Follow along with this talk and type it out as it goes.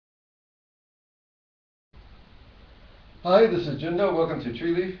Hi, this is Jindo. Welcome to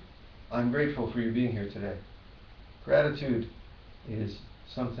Tree Leaf. I'm grateful for you being here today. Gratitude is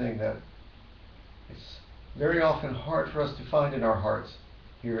something that it's very often hard for us to find in our hearts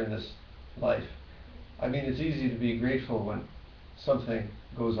here in this life. I mean, it's easy to be grateful when something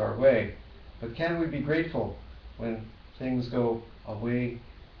goes our way, but can we be grateful when things go a way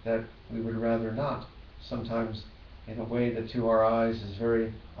that we would rather not? Sometimes in a way that to our eyes is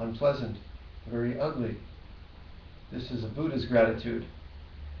very unpleasant, very ugly. This is a Buddha's gratitude.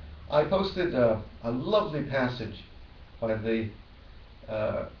 I posted a lovely passage by the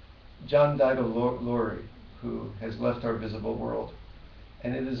uh, John Daido Loori, who has left our visible world.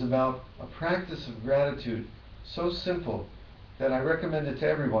 And it is about a practice of gratitude so simple that I recommend it to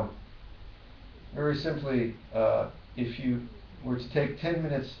everyone. Very simply, if you were to take 10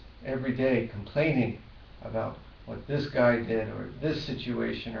 minutes every day complaining about what this guy did, or this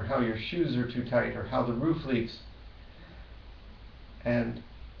situation, or how your shoes are too tight, or how the roof leaks, and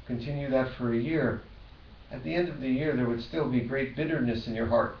continue that for a year, at the end of the year there would still be great bitterness in your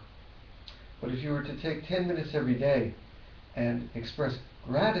heart. But if you were to take 10 minutes every day and express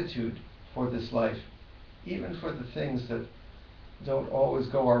gratitude for this life, even for the things that don't always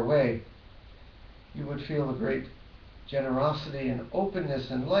go our way, you would feel a great generosity and openness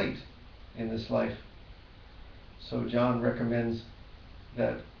and light in this life. So John recommends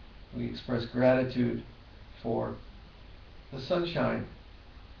that we express gratitude for the sunshine,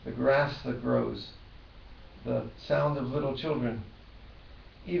 the grass that grows, the sound of little children,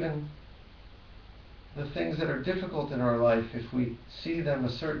 even the things that are difficult in our life. If we see them a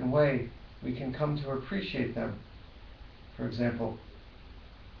certain way, we can come to appreciate them. For example,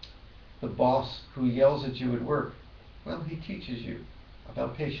 the boss who yells at you at work, well, he teaches you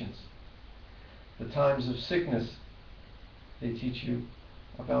about patience. The times of sickness, they teach you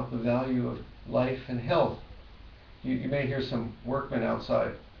about the value of life and health. You may hear some workmen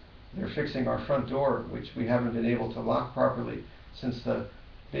outside. They're fixing our front door, which we haven't been able to lock properly since the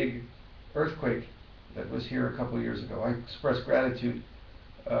big earthquake that was here a couple of years ago. I express gratitude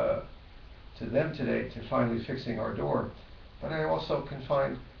to them today to finally fixing our door. But I also can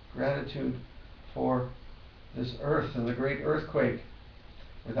find gratitude for this earth and the great earthquake.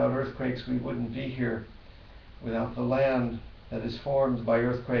 Without earthquakes, we wouldn't be here. Without the land that is formed by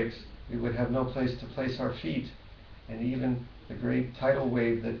earthquakes, we would have no place to place our feet. And even the great tidal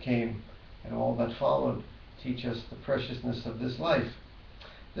wave that came and all that followed teach us the preciousness of this life.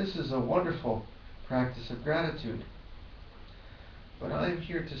 This is a wonderful practice of gratitude. But I'm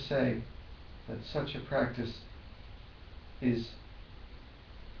here to say that such a practice is,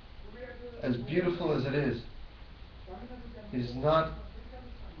 as beautiful as it is not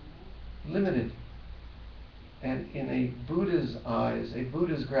limited. And in a Buddha's eyes, a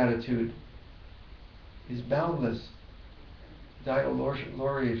Buddha's gratitude is boundless. Daido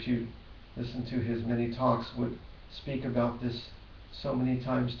Loori, if you listen to his many talks, would speak about this so many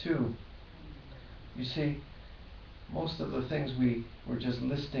times too. You see, most of the things we were just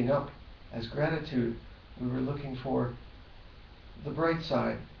listing up as gratitude, we were looking for the bright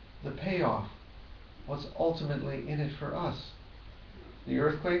side, the payoff, what's ultimately in it for us. The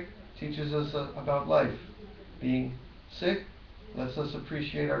earthquake teaches us about life. Being sick lets us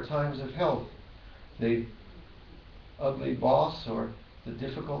appreciate our times of health. The ugly boss or the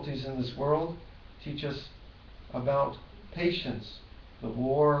difficulties in this world teach us about patience. The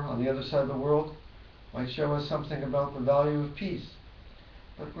war on the other side of the world might show us something about the value of peace.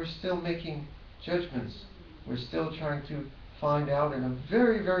 But we're still making judgments. We're still trying to find out in a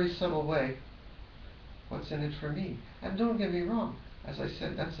very, very subtle way what's in it for me. And don't get me wrong, as I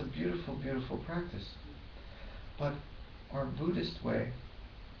said, that's a beautiful, beautiful practice. But our Buddhist way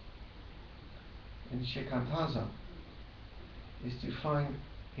in Shikantaza is to find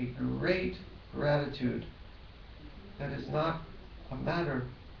a great gratitude that is not a matter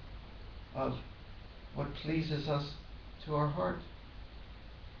of what pleases us to our heart.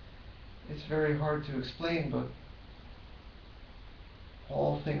 It's very hard to explain, but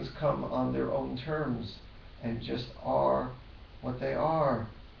all things come on their own terms and just are what they are.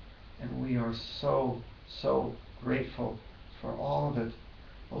 And we are so, so grateful for all of it,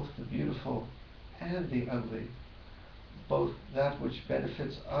 both the beautiful and the ugly, both that which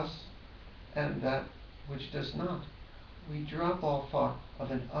benefits us and that which does not. We drop all thought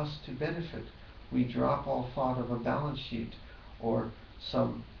of an us to benefit. We drop all thought of a balance sheet or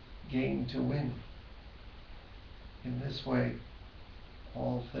some gain to win. In this way,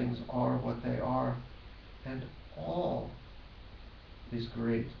 all things are what they are, and all is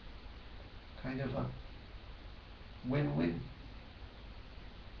great. Kind of a win-win.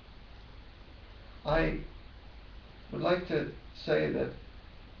 I would like to say that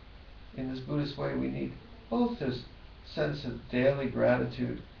in this Buddhist way we need both this sense of daily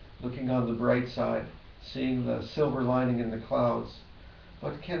gratitude, looking on the bright side, seeing the silver lining in the clouds,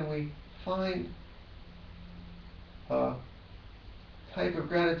 but can we find a type of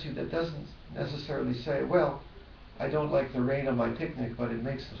gratitude that doesn't necessarily say, well, I don't like the rain on my picnic, but it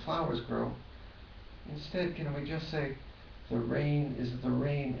makes the flowers grow. Instead, can we just say, the rain is the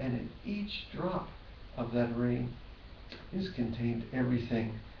rain, and in each drop of that rain is contained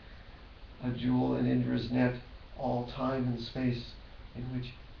everything. A jewel in Indra's net, all time and space, in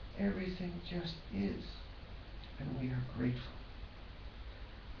which everything just is, and we are grateful.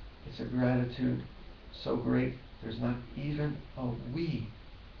 It's a gratitude so great, there's not even a we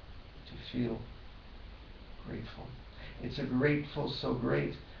to feel grateful. It's a grateful so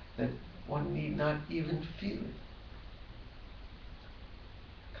great that one need not even feel it.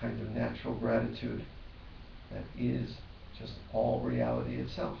 A kind of natural gratitude that is just all reality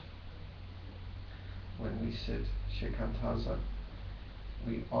itself. When we sit shikantaza,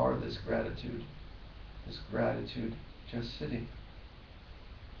 we are this gratitude just sitting.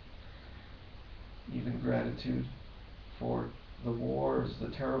 Even gratitude for the wars, the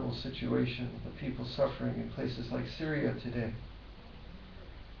terrible situation, the people suffering in places like Syria today.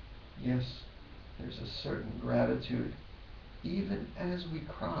 Yes, there's a certain gratitude, even as we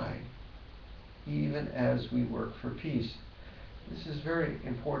cry, even as we work for peace. This is very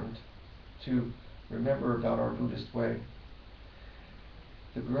important to remember about our Buddhist way.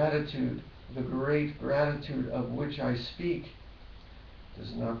 The gratitude, the great gratitude of which I speak,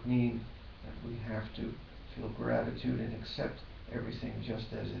 does not mean that we have to feel gratitude and accept everything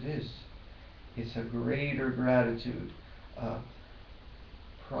just as it is. It's a greater gratitude, a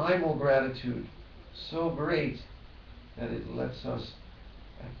primal gratitude, so great that it lets us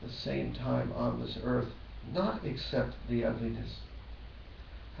at the same time on this earth not accept the ugliness.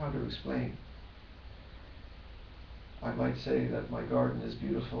 How to explain? I might say that my garden is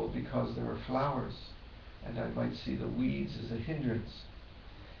beautiful because there are flowers, and I might see the weeds as a hindrance.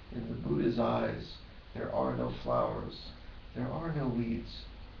 In the Buddha's eyes, there are no flowers, there are no weeds.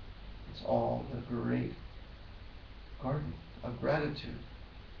 It's all the great garden of gratitude.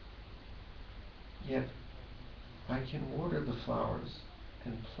 Yet, I can water the flowers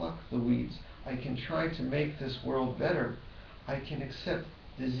and pluck the weeds. I can try to make this world better. I can accept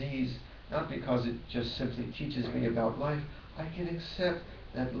disease, not because it just simply teaches me about life. I can accept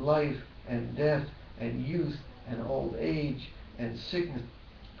that life and death and youth and old age and sickness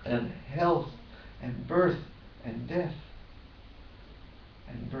and health and birth and death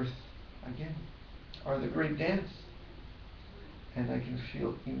and birth again are the great dance. And I can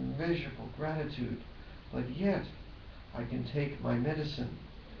feel immeasurable gratitude, but yet I can take my medicine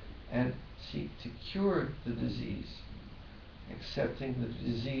and seek to cure the disease, accepting the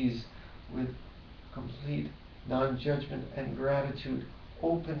disease with complete non-judgment and gratitude,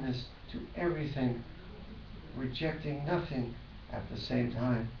 openness to everything, rejecting nothing at the same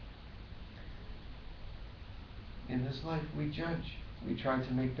time. In this life we judge, we try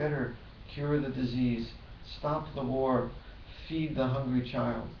to make better, cure the disease, stop the war, feed the hungry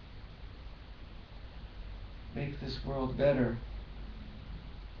child, make this world better.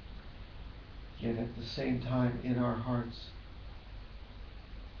 Yet at the same time in our hearts,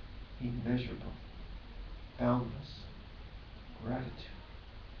 immeasurable, boundless gratitude.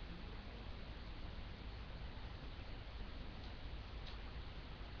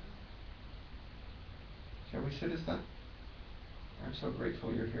 Shall we sit as that? I'm so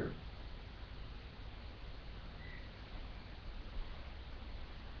grateful you're here.